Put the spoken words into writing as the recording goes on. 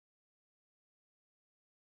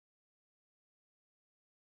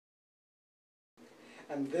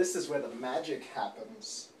And this is where the magic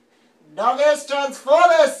happens. Doggies,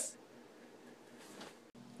 Transformers!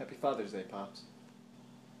 Happy Father's Day, Pops.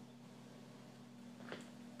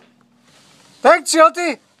 Thanks,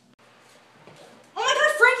 Jyoti! Oh my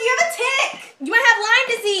god, Frank, you have a tick! You might have Lyme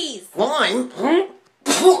disease! Lyme?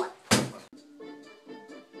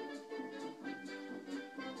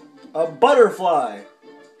 A butterfly!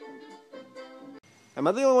 Am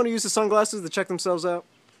I the only one who uses sunglasses to check themselves out?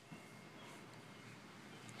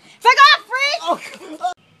 Fuck off, Frank! Oh.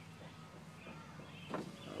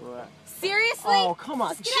 Seriously? Oh, come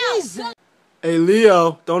on, Jesus! Hey,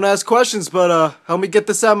 Leo, don't ask questions, but help me get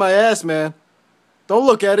this out my ass, man. Don't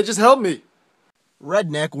look at it, just help me.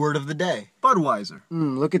 Redneck word of the day. Budweiser.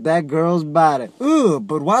 Look at that girl's body. Ugh,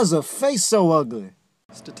 but why's her face so ugly?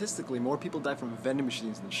 Statistically, more people die from vending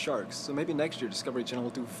machines than sharks, so maybe next year Discovery Channel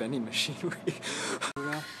will do vending machinery.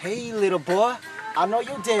 Hey, little boy, I know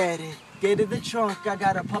your daddy. Get to the trunk, I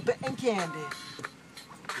got a puppet and candy.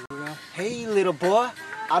 Hey, little boy,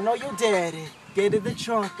 I know your daddy. Get to the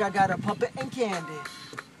trunk, I got a puppet and candy.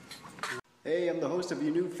 Hey, I'm the host of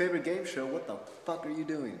your new favorite game show. What the fuck are you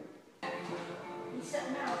doing?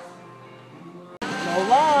 No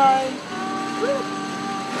line.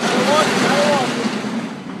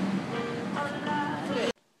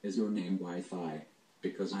 Is your name Wi-Fi?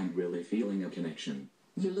 Because I'm really feeling a connection.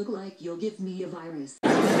 You look like you'll give me a virus.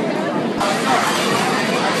 Guys,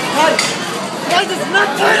 it's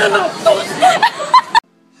not tight enough!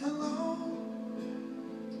 Hello,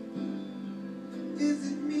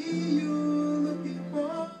 is it me you're looking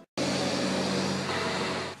for?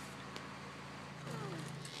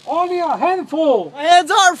 Only a handful! My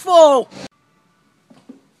hands are full!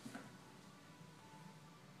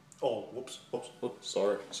 Oh, whoops,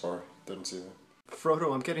 sorry, didn't see that.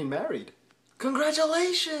 Frodo, I'm getting married.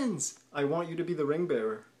 Congratulations! I want you to be the ring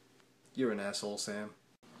bearer. You're an asshole, Sam.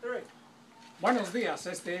 Buenos días,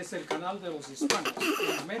 este es el canal de los hispanos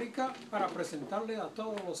en América para presentarle a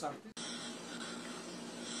todos los artistas.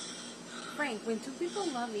 Frank, when two people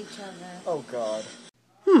love each other... Oh, God.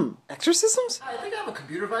 Exorcisms? I think I have a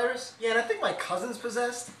computer virus. Yeah, and I think my cousin's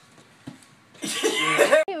possessed.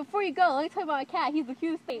 Hey, before you go, let me talk about a cat. He's the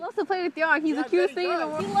cutest thing. He loves to play with your arm. He's the cutest thing in the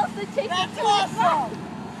world. He loves to chase you to awesome.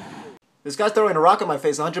 This guy's throwing a rock at my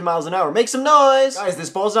face 100 miles an hour. Make some noise! Guys,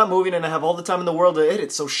 this ball's not moving and I have all the time in the world to hit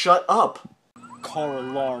it, so shut up. Car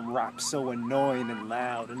alarm rap so annoying and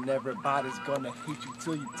loud, and everybody's gonna hate you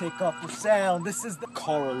till you take off the sound. This is the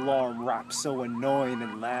car alarm rap so annoying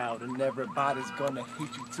and loud, and everybody's gonna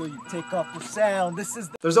hate you till you take off the sound. This is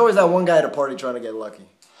the... There's always that one guy at a party trying to get lucky.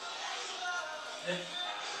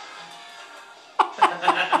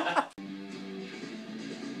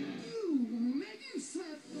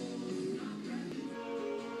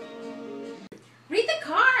 Read the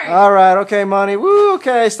card! Alright, okay, money. Woo,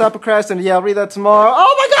 okay, stop procrastinating. Yeah, I'll read that tomorrow.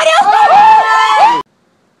 Oh my god!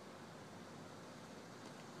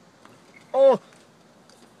 Oh! Oh!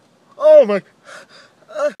 Oh my...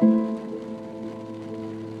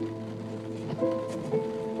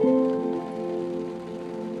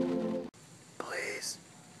 Please,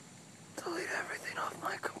 delete everything off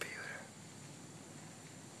my computer.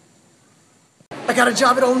 I got a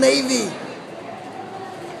job at Old Navy!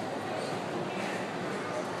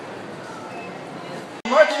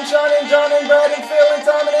 Martin, John, and Brad, and Phil, and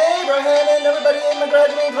Tom, and Abraham, and everybody in my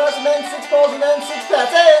graduating class, and then 6 balls, and then 6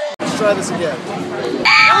 pats. Hey! Let's try this again.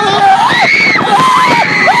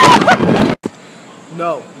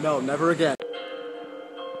 No, never again.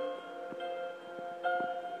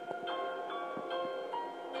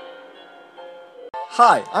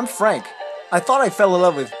 Hi, I'm Frank. I thought I fell in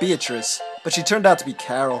love with Beatrice, but she turned out to be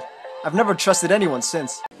Carol. I've never trusted anyone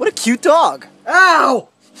since. What a cute dog! Ow!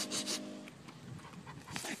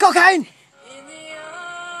 Cocaine!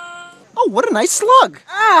 Oh, what a nice slug!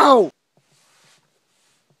 Ow!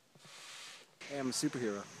 Hey, I'm a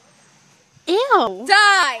superhero. Ew.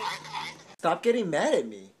 Die! Stop getting mad at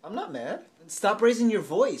me. I'm not mad. Stop raising your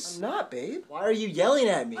voice. I'm not, babe. Why are you yelling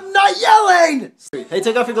at me? I'm not yelling! Hey,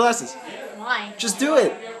 take off your glasses. Why? Just do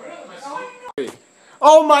it.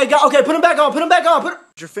 Oh my god. Okay, put them back on. Put them back on. Put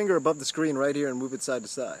your finger above the screen right here and move it side to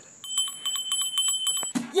side.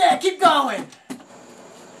 Yeah, keep going.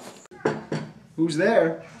 Who's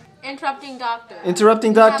there? Interrupting doctor.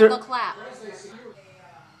 Interrupting doctor. Have the clap.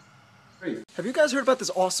 Have you guys heard about this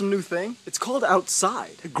awesome new thing? It's called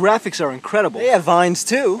Outside. The graphics are incredible. They have vines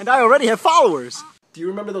too. And I already have followers. Do you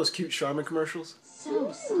remember those cute Charmin commercials?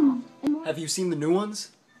 So soft. Have you seen the new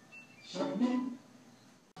ones?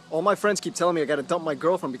 All my friends keep telling me I gotta dump my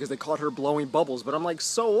girlfriend because they caught her blowing bubbles, but I'm like,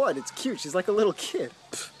 so what? It's cute. She's like a little kid.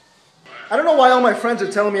 I don't know why all my friends are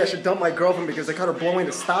telling me I should dump my girlfriend because I caught her blowing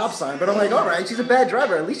the stop sign, but I'm like, alright, she's a bad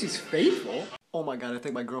driver, at least she's faithful. Oh my god, I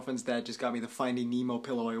think my girlfriend's dad just got me the Finding Nemo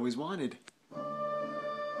pillow I always wanted.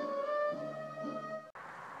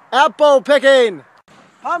 Apple picking!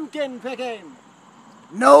 Pumpkin picking!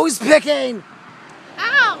 Nose picking!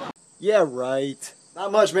 Ow! Yeah, right.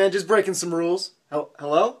 Not much, man, just breaking some rules.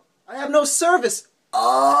 Hello? I have no service!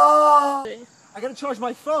 Oh! I gotta charge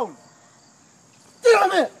my phone.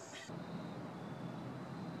 Damn it!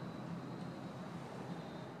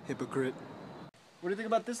 Hypocrite. What do you think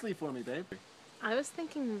about this leaf for me, babe? I was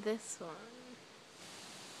thinking this one.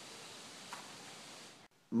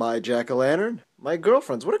 My jack-o'-lantern? My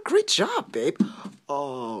girlfriend's. What a great job, babe.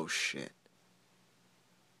 Oh, shit.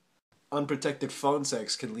 Unprotected phone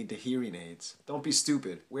sex can lead to hearing aids. Don't be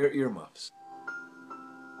stupid. Wear earmuffs.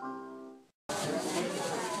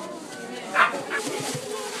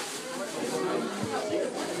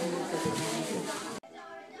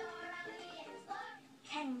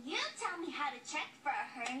 Can you tell me how to check for a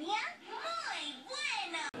hernia? Muy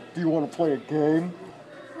bueno! Do you want to play a game?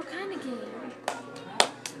 What kind of game?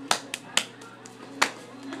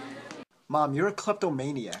 Mom, you're a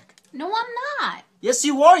kleptomaniac. No, I'm not. Yes,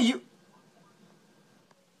 you are.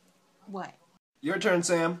 What? Your turn,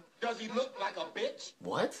 Sam. Does he look like a bitch?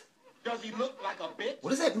 What? Does he look like a bitch?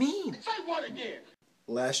 What does that mean? Say what again?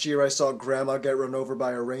 Last year I saw Grandma get run over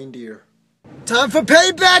by a reindeer. Time for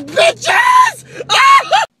payback, bitches! Ah!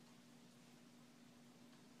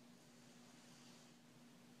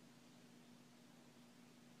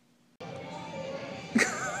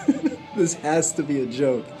 This has to be a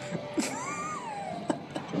joke.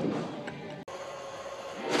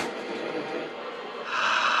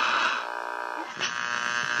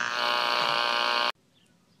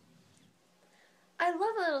 I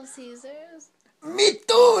love Little Caesars. Me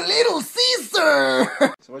too, Little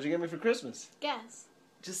Caesar! So what'd you get me for Christmas? Guess.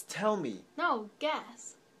 Just tell me. No,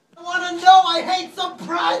 guess. I wanna know, I hate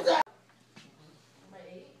surprises!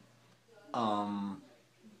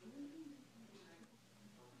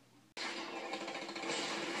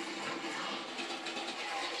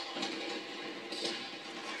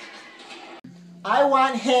 I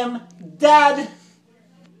want him dead!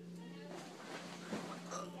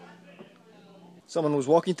 Someone was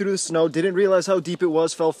walking through the snow, didn't realize how deep it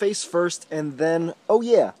was, fell face first, and then, oh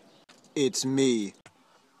yeah, it's me.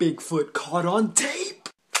 Bigfoot caught on tape!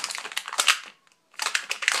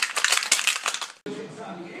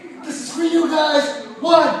 This is for you guys!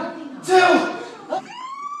 1, 2!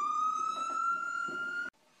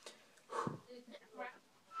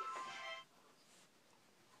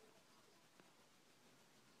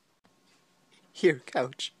 Here,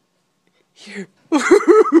 couch. Here. Oh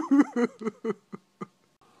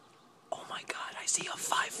my god, I see a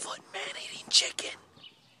 5-foot man eating chicken.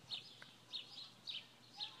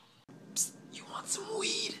 Psst, you want some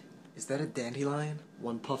weed? Is that a dandelion?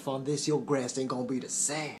 One puff on this, your grass ain't gonna be the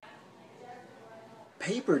same.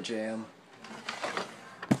 Paper jam.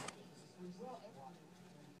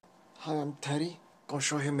 Hi, I'm Teddy. Gonna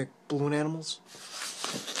show him make balloon animals.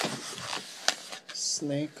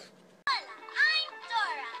 Snake.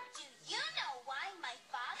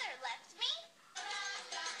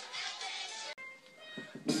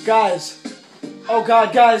 Guys! Oh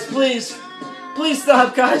god, guys, please! Please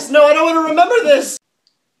stop, guys! No, I don't want to remember this!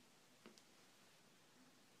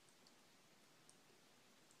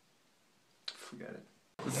 Forget it.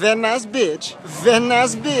 Very nice bitch. Very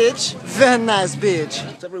nice bitch. Very nice bitch.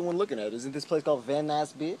 What's everyone looking at? Isn't this place called Very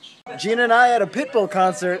Nice Bitch? Gina and I at a Pitbull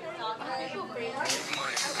concert.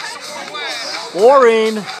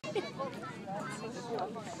 Boring!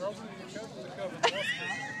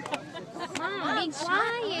 Mom, be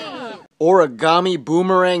quiet. Origami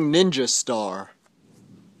Boomerang Ninja Star.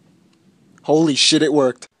 Holy shit, it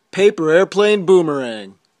worked. Paper Airplane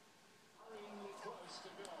Boomerang.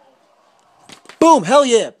 Boom! Hell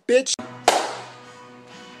yeah, bitch!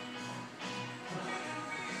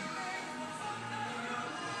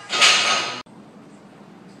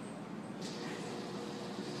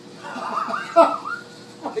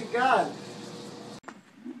 Oh my god!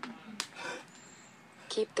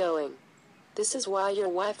 Keep going. This is why your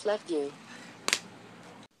wife left you.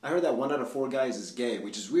 I heard that 1 out of 4 guys is gay,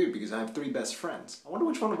 which is weird because I have 3 best friends. I wonder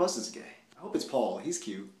which one of us is gay. I hope it's Paul. He's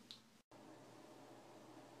cute.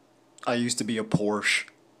 I used to be a Porsche.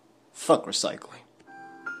 Fuck recycling.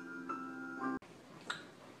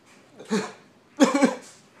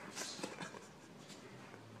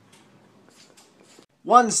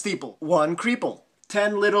 One steeple, 1 creeple,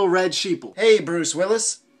 10 little red sheeple. Hey, Bruce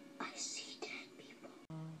Willis. I see dead people.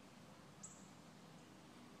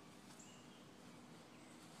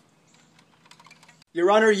 Your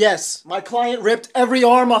Honor, yes. My client ripped every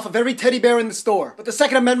arm off of every teddy bear in the store. But the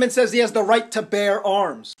Second Amendment says he has the right to bear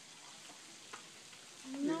arms.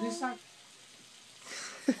 Is this a...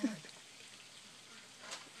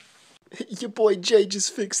 Your boy Jay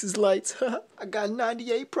just fixed his lights. I got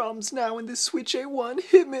 98 problems now and this switch A1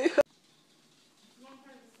 hit me.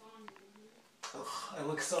 Ugh, I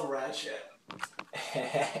look so ratchet.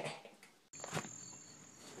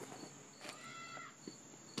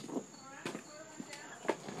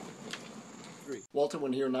 Walter,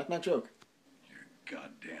 wanna hear a knock-knock joke? You're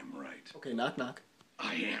goddamn right. Okay, knock-knock.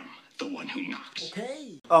 I am the one who knocks.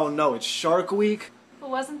 Okay. Oh no, it's Shark Week. But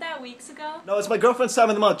wasn't that weeks ago? No, it's my girlfriend's time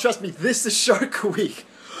of the month. Trust me, this is Shark Week.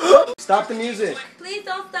 Stop the music. Please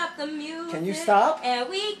don't stop the music. Can you stop? And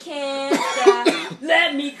we can't stop.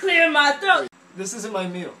 Let me clear my throat. This isn't my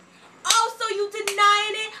meal. Oh, so you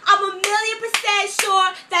denying it? I'm 1,000,000%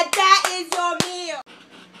 sure that that is your meal.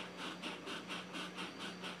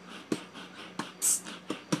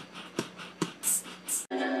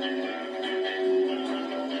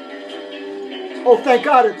 Oh, thank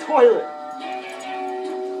God, a toilet!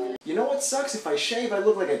 You know what sucks? If I shave, I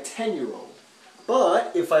look like a 10-year-old.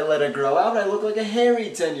 But if I let it grow out, I look like a hairy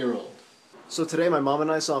 10-year-old. So today my mom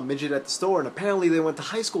and I saw a midget at the store, and apparently they went to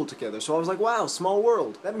high school together. So I was like, wow, small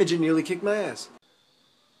world. That midget nearly kicked my ass.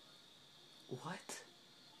 What?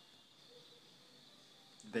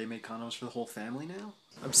 They make condoms for the whole family now?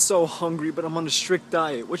 I'm so hungry, but I'm on a strict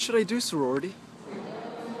diet. What should I do, sorority?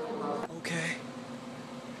 Okay.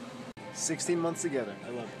 16 months together. I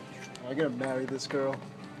love it. Am I gonna marry this girl?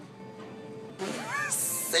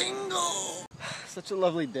 Single! Such a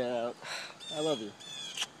lovely day out. I love you.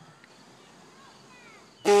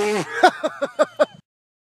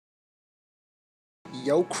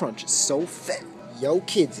 Yo Crunch is so fat. Yo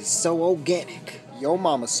Kids is so organic. Yo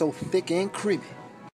Mama's so thick and creamy.